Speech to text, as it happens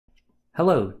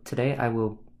Hello, today I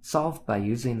will solve by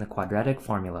using the quadratic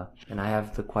formula, and I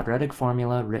have the quadratic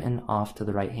formula written off to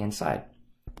the right hand side.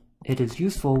 It is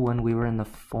useful when we were in the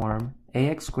form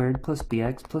ax squared plus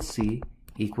bx plus c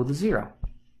equal to 0.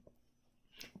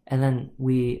 And then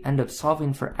we end up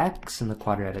solving for x in the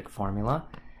quadratic formula,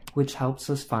 which helps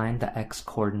us find the x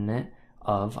coordinate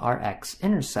of our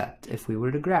x-intercept if we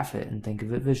were to graph it and think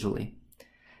of it visually.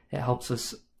 It helps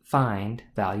us find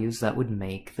values that would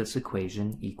make this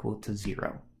equation equal to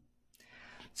 0.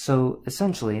 So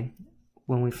essentially,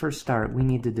 when we first start, we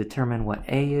need to determine what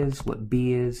a is, what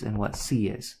b is, and what c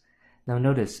is. Now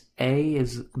notice, a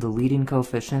is the leading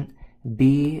coefficient,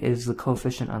 b is the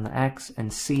coefficient on the x,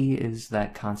 and c is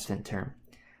that constant term.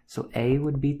 So a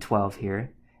would be 12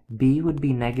 here, b would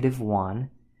be -1.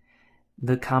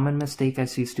 The common mistake I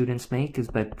see students make is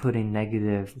by putting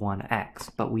 -1x,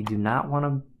 but we do not want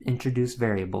to introduce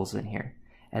variables in here.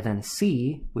 And then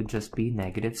c would just be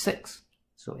 -6.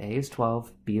 So a is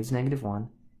 12, b is -1,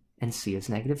 and c is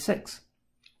 -6.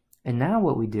 And now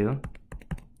what we do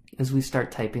is we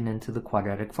start typing into the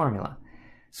quadratic formula.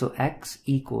 So x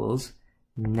equals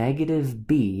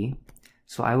 -b,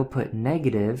 so I will put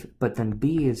negative, but then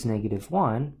b is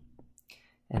 -1,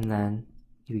 and then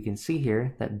you can see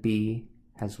here that b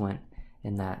has went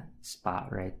in that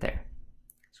spot right there.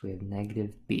 So we have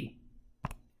 -b.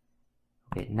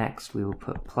 Okay, next we will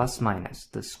put plus minus,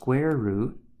 the square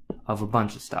root of a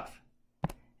bunch of stuff.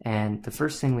 And the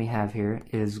first thing we have here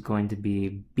is going to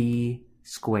be b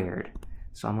squared.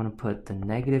 So I'm going to put the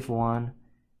 -1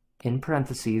 in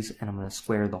parentheses, and I'm going to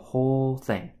square the whole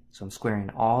thing. So I'm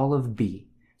squaring all of b.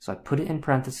 So I put it in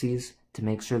parentheses to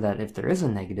make sure that if there is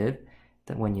a negative,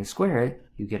 that when you square it,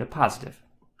 you get a positive.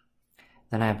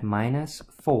 Then I have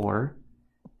 -4,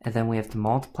 and then we have to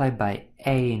multiply by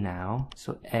a now.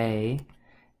 So a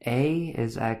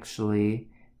is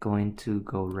actually going to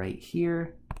go right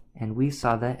here, and we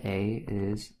saw that a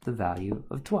is the value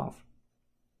of 12.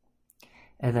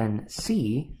 And then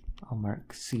c, I'll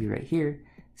mark c right here,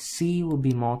 c will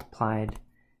be multiplied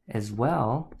as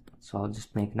well, so I'll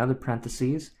just make another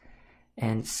parentheses,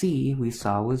 and c we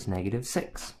saw was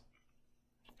 -6.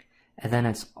 And then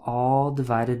it's all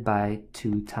divided by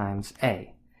 2 times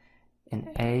a. And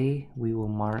a we will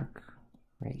mark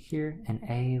right here, and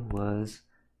a was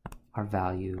our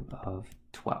value of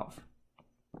 12.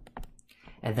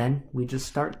 And then we just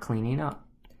start cleaning up.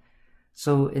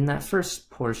 So in that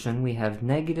first portion, we have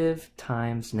negative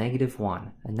times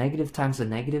 -1. A negative times a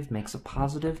negative makes a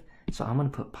positive, so I'm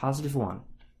going to put +1.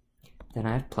 Then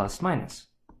I have plus minus,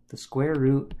 the square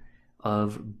root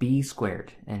of b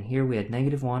squared. And here we had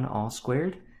 -1 all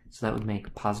squared, so that would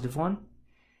make +1.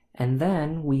 And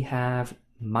then we have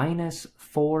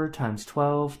 -4 times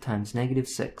 12 times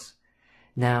 -6.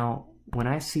 Now, when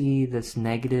I see this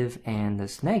negative and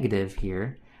this negative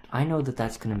here, I know that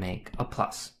that's going to make a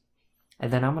plus.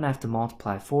 And then I'm going to have to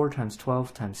multiply 4 times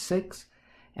 12 times 6,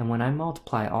 and when I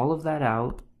multiply all of that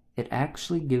out, it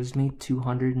actually gives me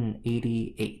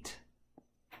 288.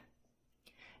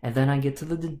 And then I get to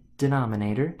the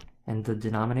denominator, and the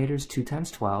denominator is 2 times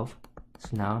 12,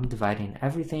 so now I'm dividing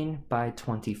everything by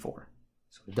 24.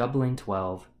 So doubling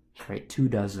 12, right, 2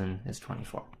 dozen is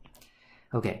 24.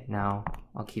 Okay, now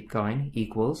I'll keep going,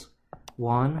 equals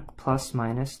 1 plus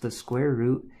minus the square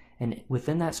root, and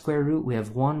within that square root we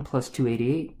have 1 plus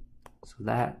 288, so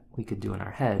that we could do in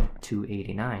our head,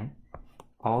 289,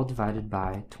 all divided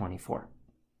by 24.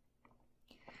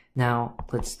 Now,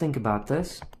 let's think about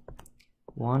this.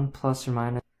 1 plus or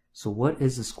minus, so what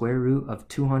is the square root of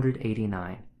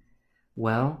 289?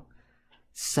 Well,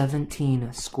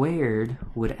 17 squared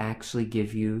would actually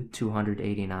give you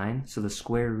 289, so the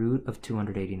square root of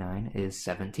 289 is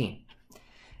 17.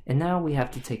 And now we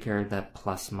have to take care of that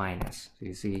plus minus. So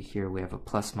you see here we have a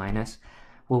plus minus.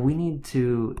 Well, we need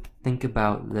to think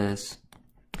about this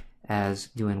as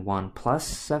doing 1 plus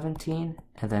 17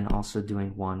 and then also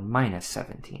doing 1 minus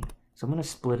 17. So I'm going to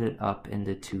split it up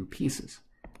into 2 pieces.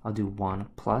 I'll do 1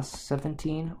 plus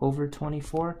 17 over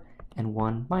 24 and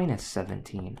 1 minus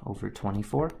 17 over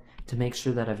 24 to make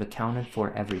sure that I've accounted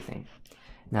for everything.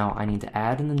 Now I need to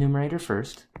add in the numerator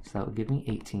first, so that would give me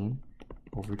 18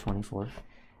 over 24.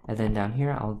 And then down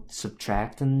here I'll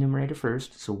subtract in the numerator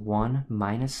first, so 1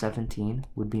 minus 17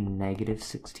 would be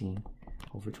 -16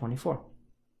 over 24.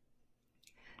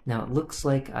 Now it looks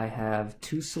like I have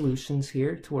 2 solutions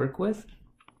here to work with,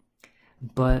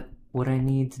 but what I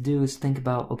need to do is think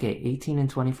about, okay, 18 and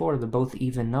 24, they're both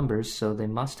even numbers, so they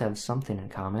must have something in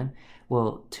common.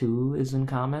 Well, 2 is in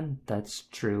common, that's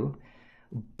true,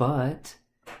 but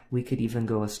we could even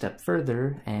go a step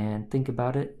further and think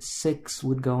about it. 6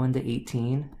 would go into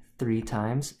 18, 3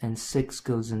 times, and 6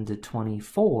 goes into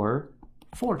 24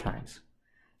 4 times.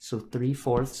 So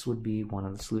 3/4 would be one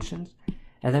of the solutions.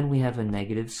 And then we have a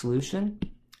negative solution.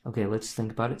 Okay, let's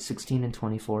think about it. 16 and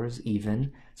 24 is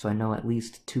even, so I know at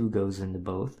least 2 goes into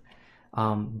both.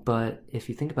 But if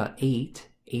you think about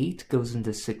 8 goes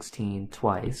into 16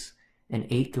 twice, and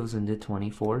 8 goes into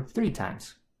 24 3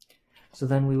 times. So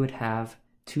then we would have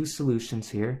two solutions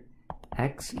here.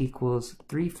 X equals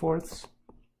 3/4,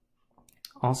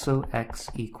 also x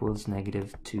equals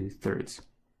negative 2/3.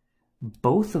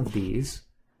 Both of these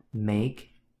make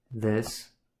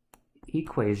this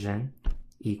equation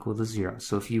equal to 0.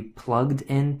 So if you plugged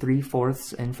in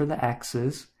 3/4 in for the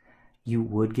x's, you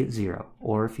would get 0.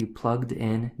 Or if you plugged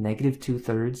in negative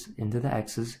 2/3 into the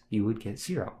x's, you would get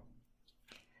 0.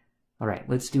 All right,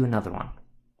 let's do another one.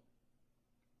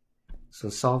 So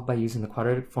solve by using the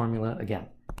quadratic formula again.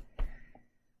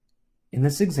 In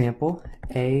this example,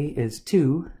 a is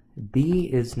 2, b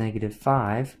is negative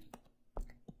 5,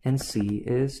 and c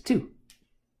is 2.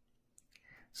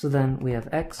 So then we have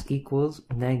x equals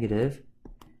negative.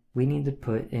 We need to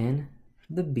put in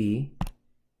the b,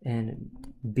 and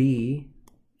b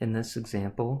in this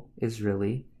example is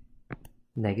really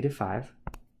negative 5.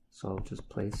 So I'll just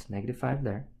place negative 5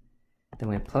 there. Then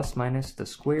we have plus minus the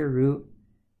square root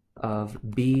of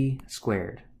b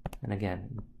squared. And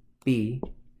again, b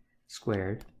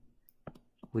squared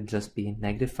would just be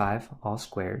negative 5 all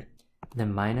squared.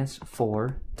 Then minus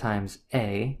 4 times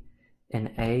a,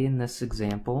 and a in this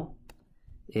example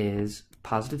is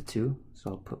positive 2,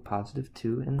 so I'll put positive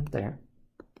 2 in there.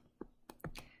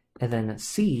 And then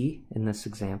c in this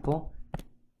example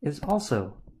is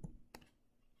also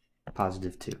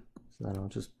positive 2. So then I'll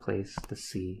just place the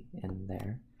c in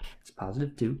there. It's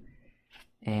positive 2.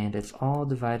 And it's all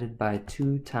divided by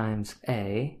 2 times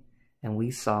a. And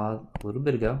we saw a little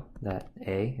bit ago that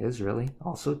a is really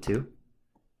also 2.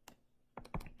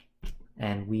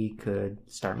 And we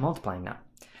could start multiplying now.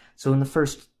 So in the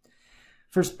first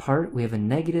part, we have a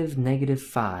negative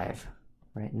 5.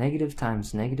 Right? Negative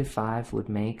times negative 5 would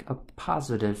make a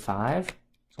positive 5.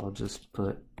 So I'll just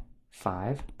put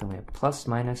 5. Then we have plus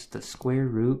minus the square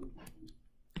root.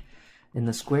 In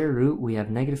the square root, we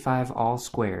have negative 5 all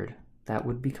squared. That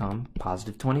would become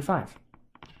positive 25.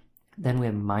 Then we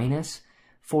have minus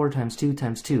 4 times 2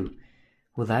 times 2.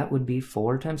 Well, that would be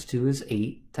 4 times 2 is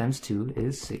 8 times 2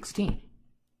 is 16.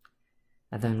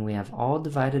 And then we have all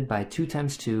divided by 2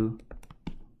 times 2.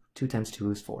 2 times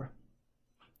 2 is 4.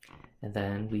 And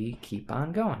then we keep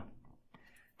on going.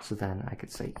 So then I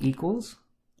could say equals,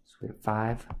 so we have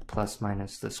 5 plus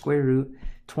minus the square root,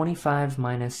 25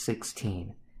 minus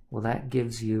 16. Well, that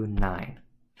gives you 9.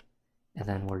 And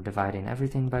then we're dividing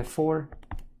everything by 4.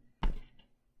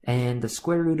 And the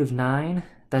square root of 9,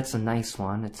 that's a nice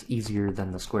one. It's easier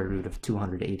than the square root of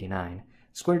 289.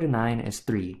 Square root of 9 is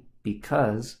 3,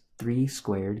 because 3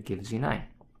 squared gives you 9.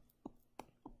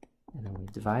 And then we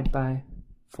divide by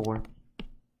 4.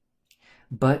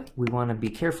 But we want to be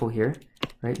careful here,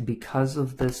 right? Because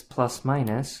of this plus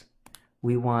minus,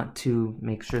 we want to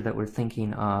make sure that we're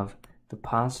thinking of the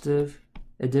positive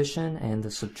addition and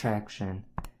the subtraction.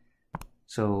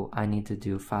 So I need to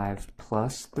do 5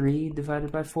 plus 3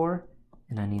 divided by 4,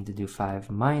 and I need to do 5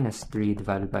 minus 3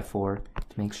 divided by 4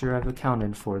 to make sure I've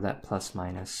accounted for that plus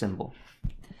minus symbol.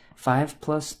 5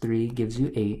 plus 3 gives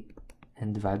you 8,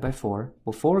 and divide by 4.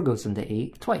 Well, 4 goes into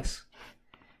 8 twice.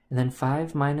 And then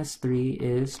 5 minus 3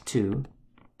 is 2,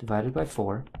 divided by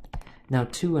 4. Now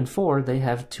 2 and 4, they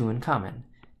have 2 in common.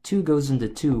 2 goes into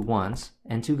 2 once,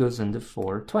 and 2 goes into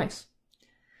 4 twice.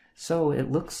 So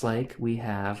it looks like we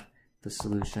have the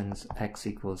solutions x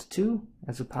equals 2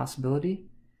 as a possibility,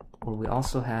 or we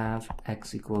also have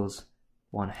x equals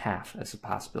 1/2 as a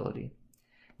possibility.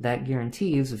 That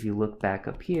guarantees, if you look back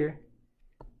up here,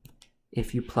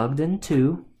 if you plugged in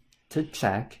 2 to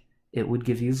check, it would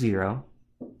give you 0.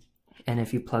 And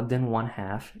if you plugged in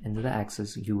 1/2 into the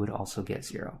x's, you would also get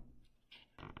 0.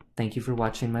 Thank you for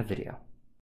watching my video.